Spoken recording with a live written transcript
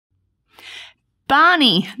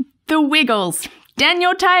Barney, The Wiggles,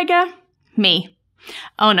 Daniel Tiger, me.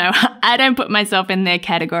 Oh no, I don't put myself in their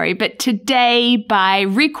category, but today, by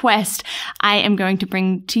request, I am going to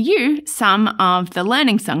bring to you some of the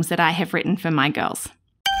learning songs that I have written for my girls.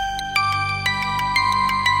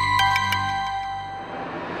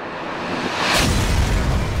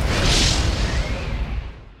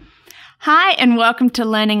 Hi and welcome to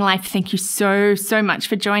Learning Life. Thank you so much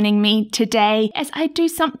for joining me today as I do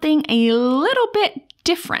something a little bit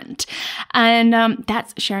different. And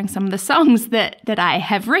that's sharing some of the songs that I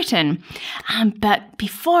have written. But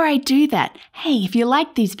before I do that, hey, if you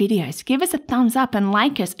like these videos, give us a thumbs up and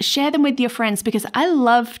like us. Share them with your friends because I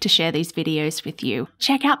love to share these videos with you.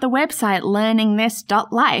 Check out the website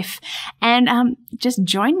learningthis.life and just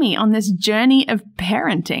join me on this journey of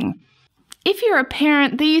parenting. If you're a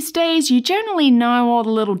parent these days, you generally know all the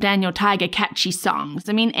little Daniel Tiger catchy songs.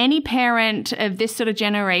 I mean, any parent of this sort of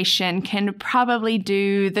generation can probably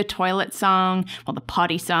do the toilet song, well, the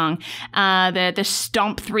potty song, the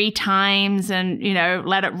stomp 3 times and,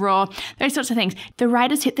 let it roar, those sorts of things. The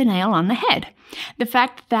writers hit the nail on the head. The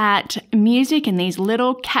fact that music and these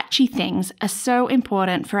little catchy things are so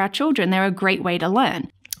important for our children, they're a great way to learn.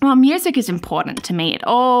 Well, music is important to me. It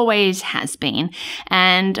always has been.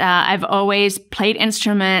 And I've always played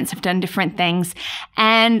instruments. I've done different things.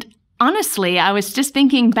 And honestly, I was just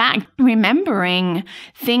thinking back, remembering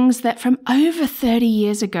things that from over 30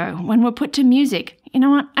 years ago when were put to music. You know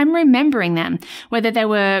what? I'm remembering them, whether they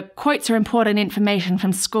were quotes or important information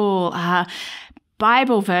from school,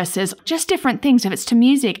 Bible verses, just different things. If it's to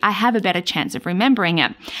music, I have a better chance of remembering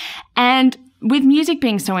it. And with music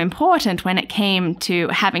being so important when it came to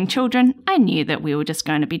having children, I knew that we were just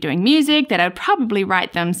going to be doing music, that I'd probably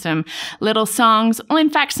write them some little songs. Well,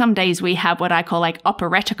 in fact, some days we have what I call like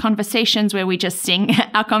operetta conversations where we just sing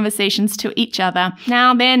our conversations to each other.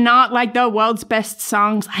 Now, they're not like the world's best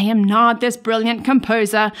songs. I am not this brilliant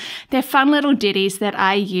composer. They're fun little ditties that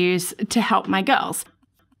I use to help my girls.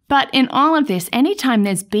 But in all of this, anytime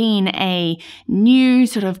there's been a new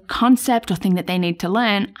sort of concept or thing that they need to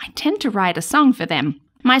learn, I tend to write a song for them.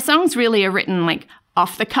 My songs really are written like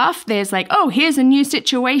off the cuff. There's like, oh, here's a new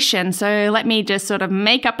situation, so let me just sort of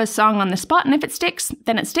make up a song on the spot, and if it sticks,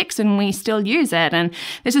 then it sticks and we still use it. And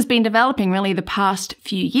this has been developing really the past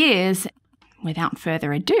few years. Without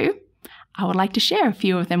further ado, I would like to share a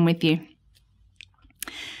few of them with you.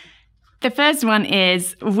 The first one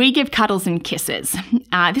is We Give Cuddles and Kisses.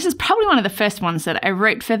 This is probably one of the first ones that I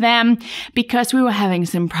wrote for them because we were having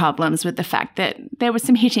some problems with the fact that there was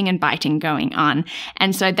some hitting and biting going on.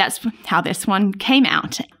 And so that's how this one came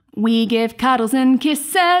out. We give cuddles and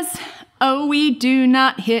kisses. Oh, we do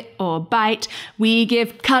not hit or bite. We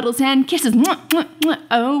give cuddles and kisses.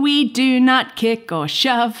 Oh, we do not kick or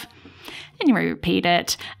shove. And you repeat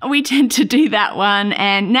it. We tend to do that one.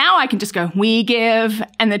 And now I can just go, we give,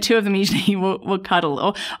 and the two of them usually will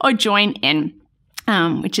cuddle or join in,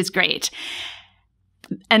 which is great.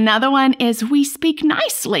 Another one is We Speak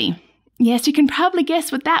Nicely. Yes, you can probably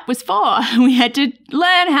guess what that was for. We had to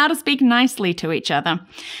learn how to speak nicely to each other.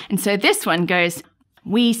 And so this one goes,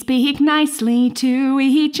 we speak nicely to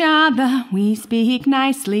each other. We speak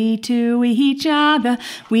nicely to each other.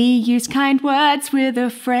 We use kind words with a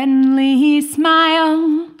friendly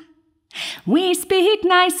smile. We speak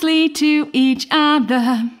nicely to each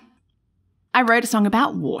other. I wrote a song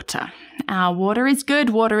about water. Water is good.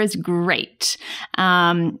 Water is great.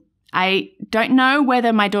 I don't know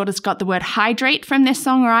whether my daughters got the word hydrate from this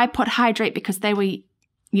song or I put hydrate because they were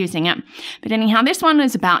using it. But anyhow, this one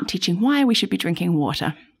is about teaching why we should be drinking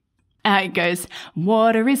water. It goes,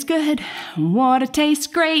 water is good, water tastes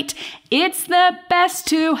great, it's the best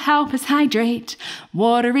to help us hydrate.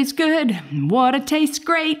 Water is good, water tastes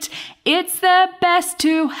great, it's the best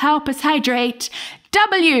to help us hydrate.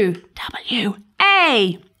 W, W,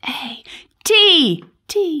 A, T,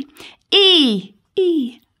 T, E,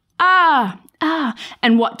 E, R, R.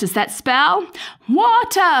 And what does that spell?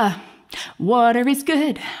 Water. Water is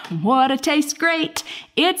good, water tastes great,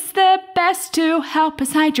 it's the best to help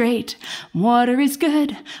us hydrate. Water is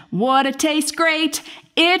good, water tastes great,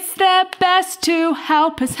 it's the best to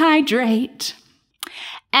help us hydrate.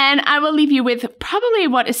 And I will leave you with probably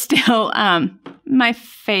what is still my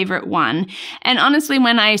favorite one. And honestly,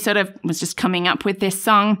 when I sort of was just coming up with this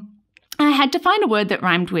song, I had to find a word that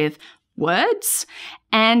rhymed with words,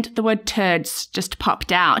 and the word turds just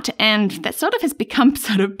popped out. And that sort of has become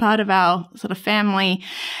sort of part of our sort of family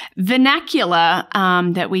vernacular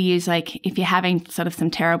that we use, like if you're having sort of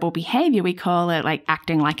some terrible behavior, we call it like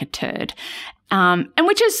acting like a turd. And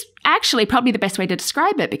which is Actually, probably the best way to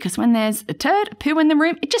describe it, because when there's a turd, a poo in the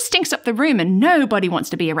room, it just stinks up the room and nobody wants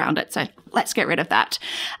to be around it. So let's get rid of that.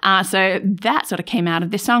 So that sort of came out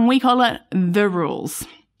of this song. We call it The Rules.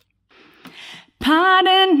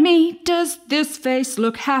 Pardon me, does this face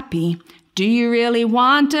look happy? Do you really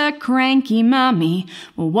want a cranky mommy?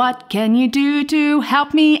 Well, what can you do to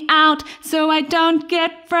help me out so I don't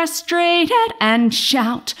get frustrated and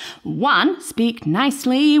shout? 1, speak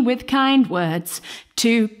nicely with kind words.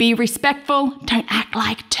 2, be respectful, don't act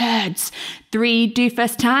like turds. 3, do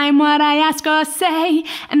first time what I ask or say,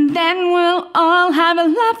 and then we'll all have a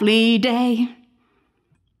lovely day.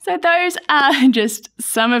 So those are just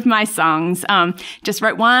some of my songs. Just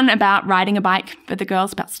wrote one about riding a bike for the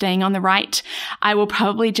girls, about staying on the right. I will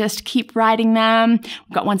probably just keep writing them.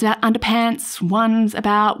 We've got ones about underpants, ones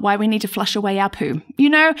about why we need to flush away our poo. You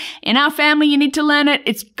know, in our family, you need to learn it.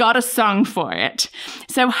 It's got a song for it.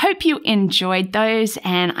 So hope you enjoyed those,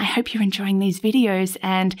 and I hope you're enjoying these videos.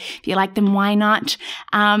 And if you like them, why not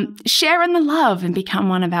share in the love and become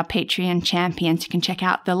one of our Patreon champions? You can check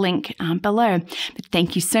out the link below. But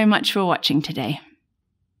thank you so much for watching today.